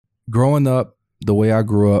growing up the way I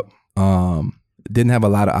grew up, didn't have a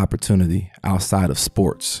lot of opportunity outside of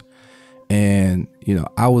sports. And,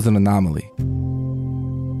 I was an anomaly.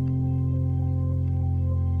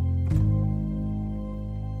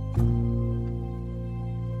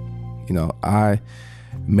 I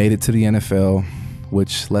made it to the NFL,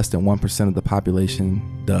 which less than 1% of the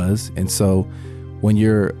population does. And so when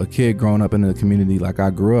you're a kid growing up in a community like I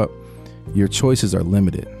grew up, your choices are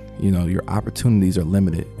limited. Your opportunities are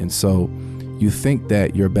limited. And so you think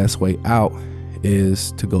that your best way out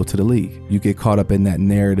is to go to the league. You get caught up in that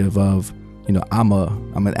narrative of, I'm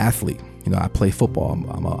an athlete. I play football.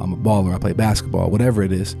 I'm a baller. I play basketball, whatever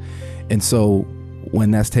it is. And so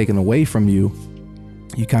when that's taken away from you,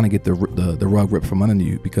 you kind of get the rug ripped from under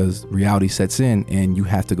you, because reality sets in and you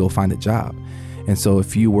have to go find a job. And so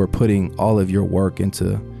if you were putting all of your work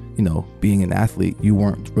into, being an athlete, you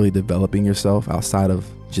weren't really developing yourself outside of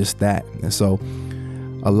just that. And so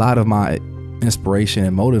a lot of my inspiration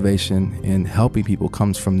and motivation in helping people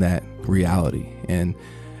comes from that reality. And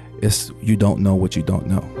it's, you don't know what you don't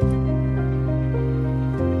know.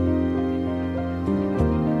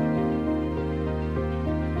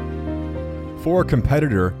 For a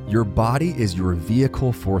competitor, your body is your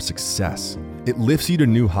vehicle for success. It lifts you to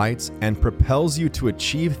new heights and propels you to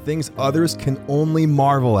achieve things others can only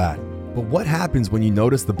marvel at. But what happens when you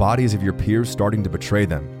notice the bodies of your peers starting to betray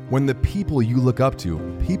them? When the people you look up to,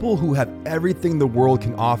 people who have everything the world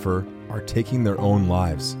can offer, are taking their own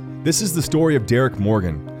lives? This is the story of Derek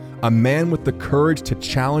Morgan, a man with the courage to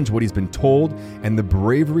challenge what he's been told and the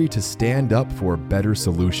bravery to stand up for a better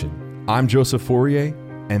solution. I'm Joseph Fourier,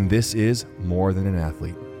 and this is More Than an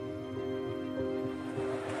Athlete.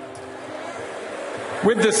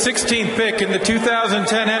 With the 16th pick in the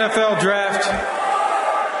 2010 NFL Draft,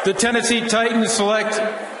 the Tennessee Titans select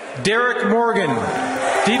Derek Morgan,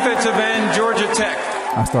 defensive end, Georgia Tech.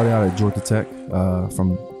 I started out at Georgia Tech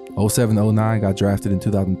from 07 to 09, got drafted in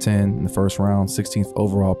 2010 in the first round, 16th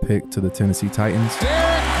overall pick to the Tennessee Titans.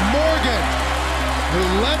 Derek Morgan, who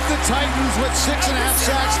led the Titans with 6.5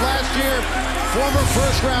 sacks last year. Former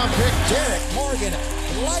first-round pick Derek Morgan,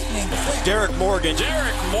 lightning quick. Derek Morgan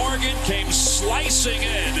came slicing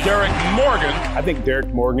in. Derek Morgan. I think Derek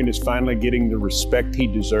Morgan is finally getting the respect he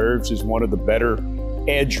deserves as one of the better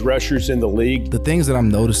edge rushers in the league. The things that I'm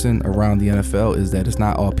noticing around the NFL is that it's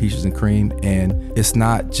not all peaches and cream, and it's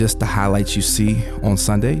not just the highlights you see on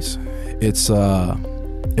Sundays. It's a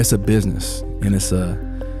business, and it's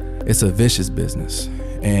a vicious business.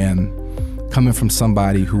 And coming from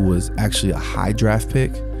somebody who was actually a high draft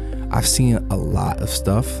pick, I've seen a lot of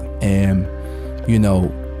stuff, and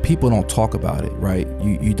people don't talk about it, right?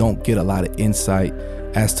 You don't get a lot of insight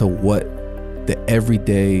as to what the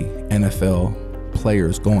everyday NFL player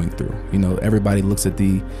is going through. Everybody looks at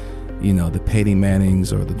the Peyton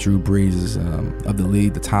Mannings or the Drew Breeses of the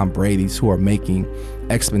league, the Tom Brady's, who are making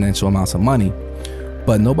exponential amounts of money,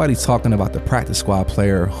 but nobody's talking about the practice squad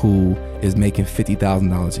player who is making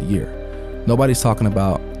 $50,000 a year. Nobody's talking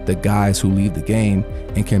about the guys who leave the game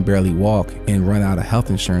and can barely walk and run out of health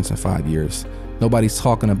insurance in 5 years. Nobody's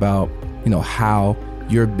talking about, how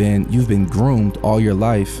you've been groomed all your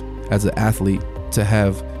life as an athlete to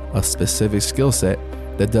have a specific skill set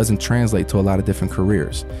that doesn't translate to a lot of different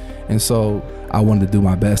careers. And so I wanted to do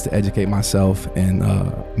my best to educate myself in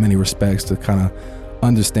many respects to kind of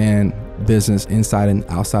understand business inside and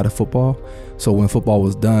outside of football. So when football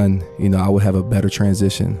was done, I would have a better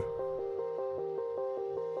transition.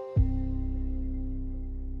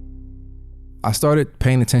 I started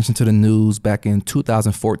paying attention to the news back in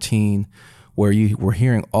 2014, where you were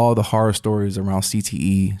hearing all the horror stories around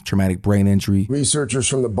CTE, traumatic brain injury. Researchers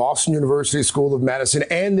from the Boston University School of Medicine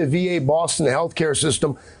and the VA Boston healthcare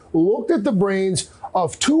system looked at the brains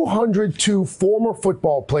of 202 former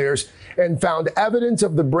football players and found evidence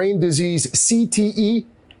of the brain disease CTE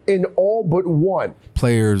in all but one.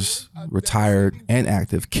 Players, retired and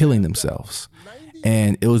active, killing themselves.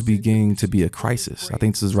 And it was beginning to be a crisis. I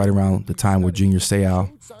think this is right around the time where Junior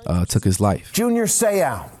Seau took his life. Junior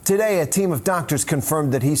Seau. Today, a team of doctors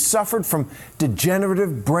confirmed that he suffered from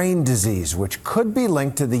degenerative brain disease, which could be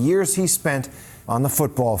linked to the years he spent on the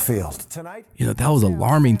football field. Tonight, that was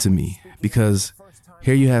alarming to me, because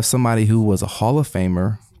here you have somebody who was a Hall of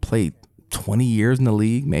Famer, played 20 years in the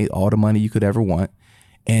league, made all the money you could ever want,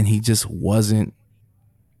 and he just wasn't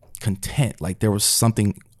content. Like there was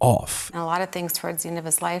something off. And a lot of things towards the end of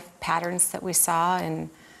his life, patterns that we saw and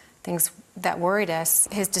things that worried us.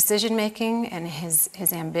 His decision making and his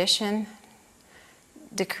ambition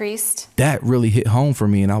decreased. That really hit home for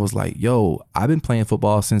me, and I was like, yo, I've been playing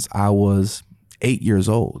football since I was 8 years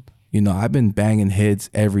old. I've been banging heads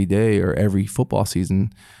every day or every football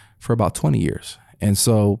season for about 20 years. And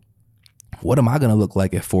so what am I going to look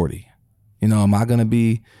like at 40? Am I going to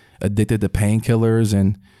be addicted to painkillers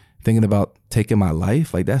and thinking about taking my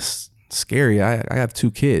life? Like, that's scary. I have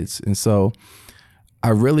 2 kids. And so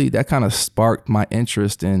that kind of sparked my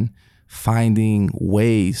interest in finding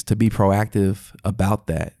ways to be proactive about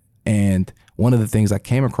that. And one of the things I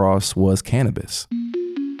came across was cannabis.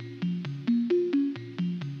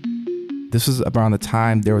 This was around the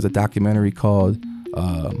time there was a documentary called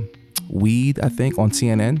Weed, I think, on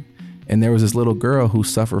CNN. And there was this little girl who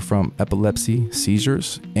suffered from epilepsy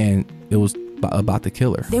seizures, and it was about to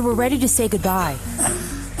kill her. They were ready to say goodbye.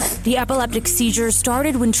 The epileptic seizures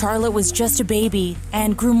started when Charlotte was just a baby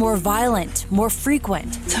and grew more violent, more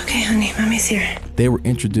frequent. It's okay, honey. Mommy's here. They were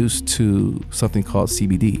introduced to something called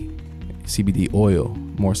CBD oil,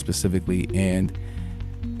 more specifically. And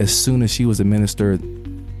as soon as she was administered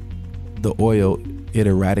the oil, it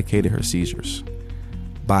eradicated her seizures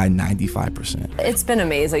by 95%. It's been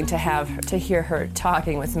amazing to hear her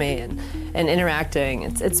talking with me and interacting.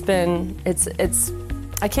 It's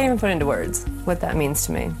I can't even put into words what that means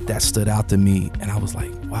to me. That stood out to me, and I was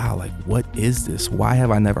like, wow, like, what is this? Why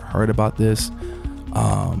have I never heard about this?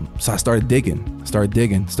 So I started digging,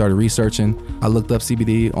 started researching. I looked up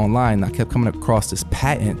CBD online, and I kept coming across this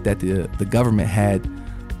patent that the government had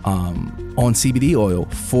on CBD oil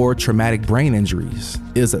for traumatic brain injuries.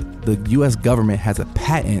 The U.S. government has a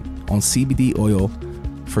patent on CBD oil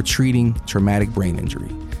for treating traumatic brain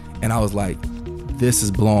injury. And I was like, this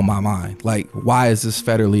is blowing my mind. Like, why is this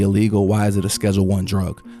federally illegal? Why is it a Schedule I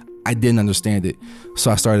drug? I didn't understand it.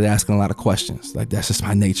 So I started asking a lot of questions. Like, that's just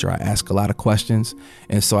my nature. I ask a lot of questions.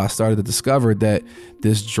 And so I started to discover that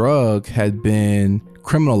this drug had been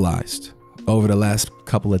criminalized over the last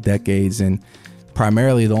couple of decades. And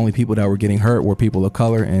primarily the only people that were getting hurt were people of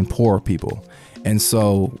color and poor people. And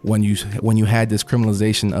so when you had this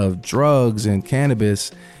criminalization of drugs and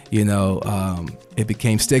cannabis, it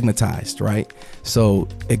became stigmatized, right? So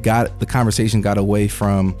the conversation got away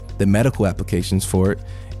from the medical applications for it,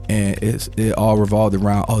 and it all revolved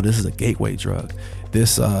around, oh, this is a gateway drug.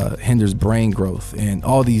 This hinders brain growth and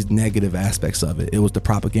all these negative aspects of it. It was the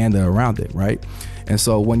propaganda around it, right? And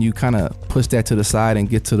so when you kind of push that to the side and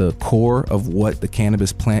get to the core of what the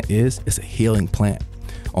cannabis plant is, it's a healing plant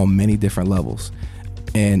on many different levels.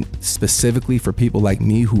 And specifically for people like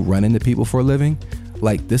me who run into people for a living,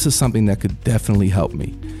 like, this is something that could definitely help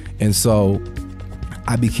me. And so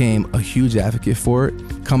I became a huge advocate for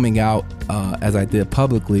it. Coming out as I did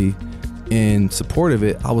publicly in support of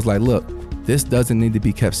it, I was like, look, this doesn't need to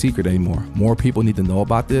be kept secret anymore. More people need to know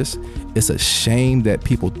about this. It's a shame that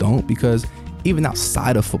people don't, because even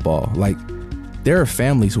outside of football, like, there are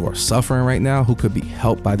families who are suffering right now who could be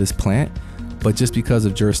helped by this plant, but just because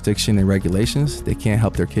of jurisdiction and regulations, they can't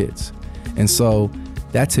help their kids. And so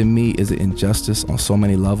that to me is an injustice on so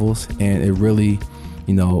many levels, and it really,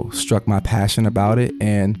 struck my passion about it.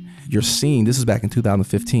 And you're seeing, this is back in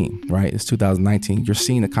 2015, right? It's 2019. You're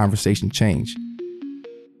seeing the conversation change.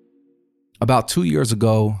 About 2 years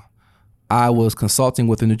ago, I was consulting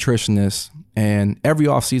with a nutritionist, and every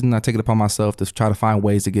offseason I take it upon myself to try to find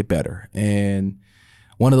ways to get better. And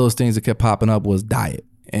one of those things that kept popping up was diet,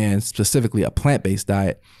 and specifically a plant-based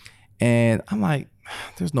diet. And I'm like,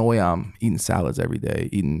 there's no way I'm eating salads every day,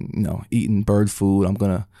 eating bird food. I'm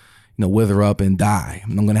gonna, wither up and die.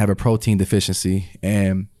 I'm gonna have a protein deficiency,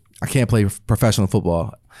 and I can't play professional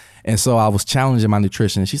football. And so I was challenging my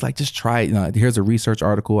nutritionist. She's like, just try it. Here's a research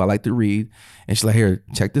article I like to read. And she's like, here,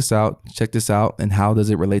 check this out. And how does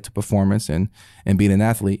it relate to performance and being an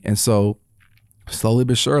athlete? And so slowly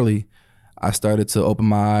but surely, I started to open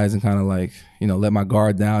my eyes and kind of like, let my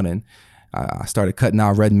guard down. And I started cutting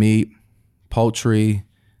out red meat, poultry,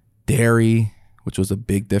 dairy, which was a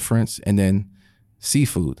big difference, and then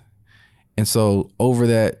seafood. And so over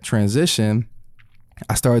that transition,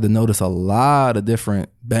 I started to notice a lot of different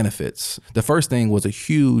benefits. The first thing was a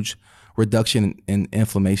huge reduction in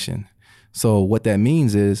inflammation. So what that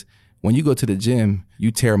means is when you go to the gym, you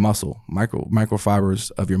tear muscle, microfibers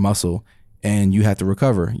of your muscle, and you have to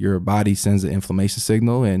recover. Your body sends an inflammation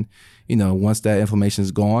signal, and once that inflammation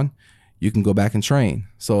is gone, you can go back and train.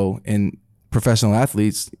 So in professional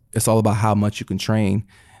athletes, it's all about how much you can train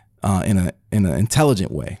in an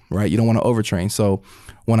intelligent way, right? You don't want to overtrain. So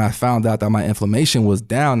when I found out that my inflammation was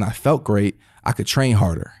down, I felt great, I could train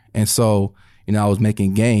harder. And so, I was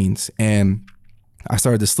making gains, and I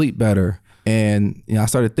started to sleep better, and I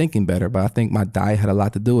started thinking better. But I think my diet had a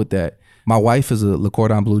lot to do with that. My wife is a Le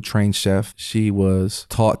Cordon Bleu trained chef. She was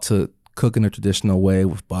taught to cook in a traditional way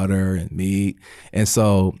with butter and meat. And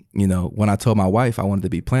so, you know, when I told my wife I wanted to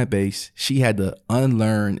be plant-based, she had to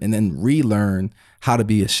unlearn and then relearn how to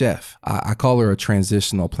be a chef. I call her a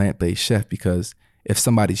transitional plant-based chef because if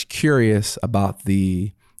somebody's curious about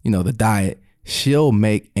the diet, she'll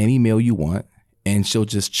make any meal you want and she'll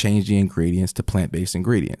just change the ingredients to plant-based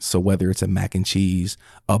ingredients. So whether it's a mac and cheese,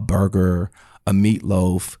 a burger, a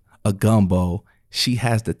meatloaf, a gumbo, she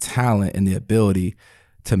has the talent and the ability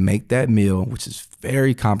to make that meal, which is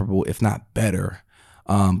very comparable, if not better,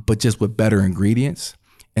 but just with better ingredients.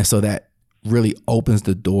 And so that really opens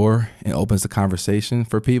the door and opens the conversation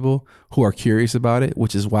for people who are curious about it,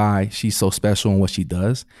 which is why she's so special in what she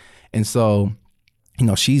does. And so, you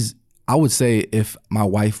know, I would say if my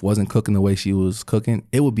wife wasn't cooking the way she was cooking,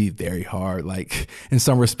 it would be very hard, like in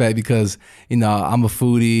some respect, because, you know, I'm a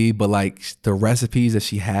foodie, but like the recipes that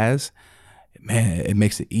she has, man, it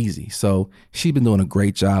makes it easy. So she's been doing a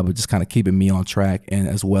great job of just kind of keeping me on track, and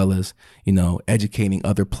as well as, you know, educating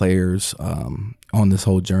other players on this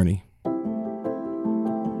whole journey.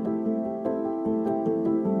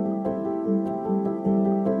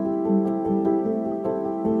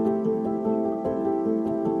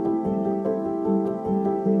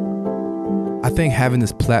 I think having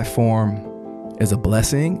this platform is a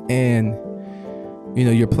blessing, and you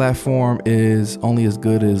know, your platform is only as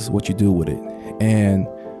good as what you do with it. And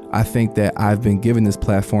I think that I've been given this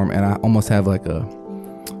platform, and I almost have like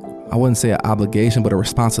I wouldn't say an obligation, but a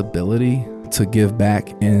responsibility to give back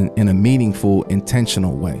in a meaningful,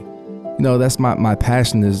 intentional way. You know, that's my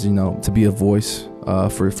passion is, you know, to be a voice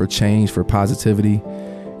for change, for positivity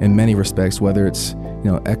in many respects, whether it's, you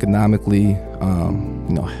know, economically,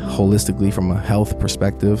 you know, holistically from a health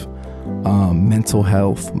perspective, mental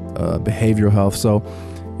health, behavioral health. So,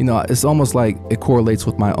 you know, it's almost like it correlates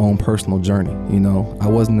with my own personal journey. You know, I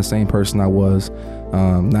wasn't the same person I was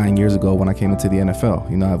 9 years ago when I came into the NFL.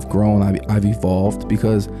 You know, I've grown, I've evolved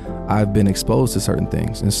because I've been exposed to certain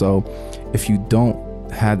things. And so if you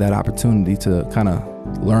don't have that opportunity to kind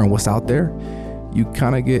of learn what's out there, you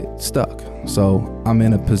kind of get stuck. So I'm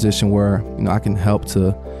in a position where, you know, I can help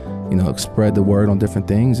to, you know, spread the word on different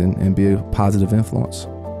things and be a positive influence.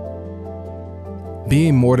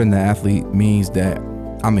 Being more than an athlete means that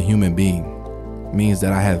I'm a human being, means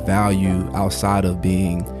that I have value outside of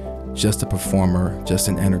being just a performer, just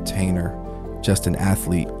an entertainer, just an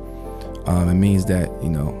athlete. It means that, you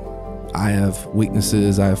know, I have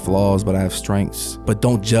weaknesses, I have flaws, but I have strengths. But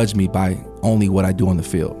don't judge me by only what I do on the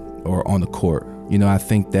field or on the court. You know, I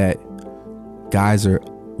think that guys are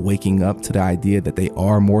waking up to the idea that they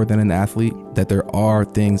are more than an athlete, that there are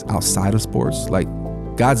things outside of sports. Like,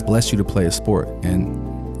 God's blessed you to play a sport, and,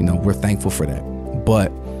 you know, we're thankful for that.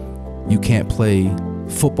 But you can't play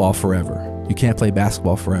football forever. You can't play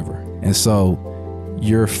basketball forever. And so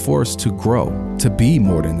you're forced to grow, to be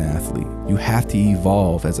more than an athlete. You have to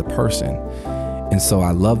evolve as a person. And so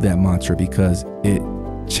I love that mantra because it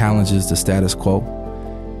challenges the status quo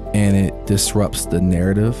and it disrupts the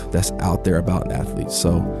narrative that's out there about an athlete.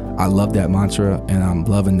 So I love that mantra, and I'm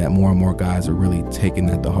loving that more and more guys are really taking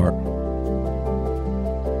that to heart.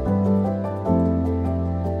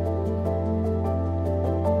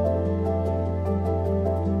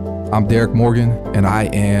 I'm Derek Morgan, and I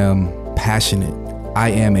am passionate. I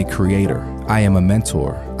am a creator. I am a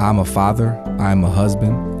mentor. I'm a father. I am a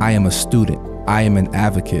husband. I am a student. I am an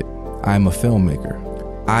advocate. I am a filmmaker.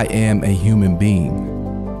 I am a human being.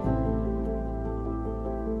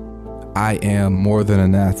 I am more than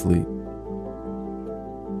an athlete.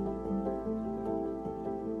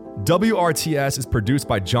 WRTS is produced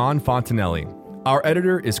by John Fontanelli. Our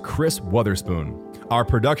editor is Chris Wotherspoon. Our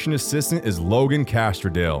production assistant is Logan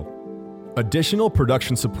Castrodale. Additional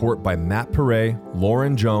production support by Matt Perret,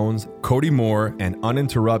 Lauren Jones, Cody Moore, and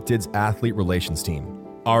Uninterrupted's Athlete Relations team.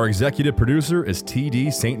 Our executive producer is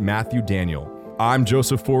TD St. Matthew Daniel. I'm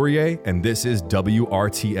Joseph Fourier, and this is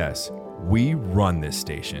WRTS. We run this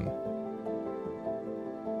station.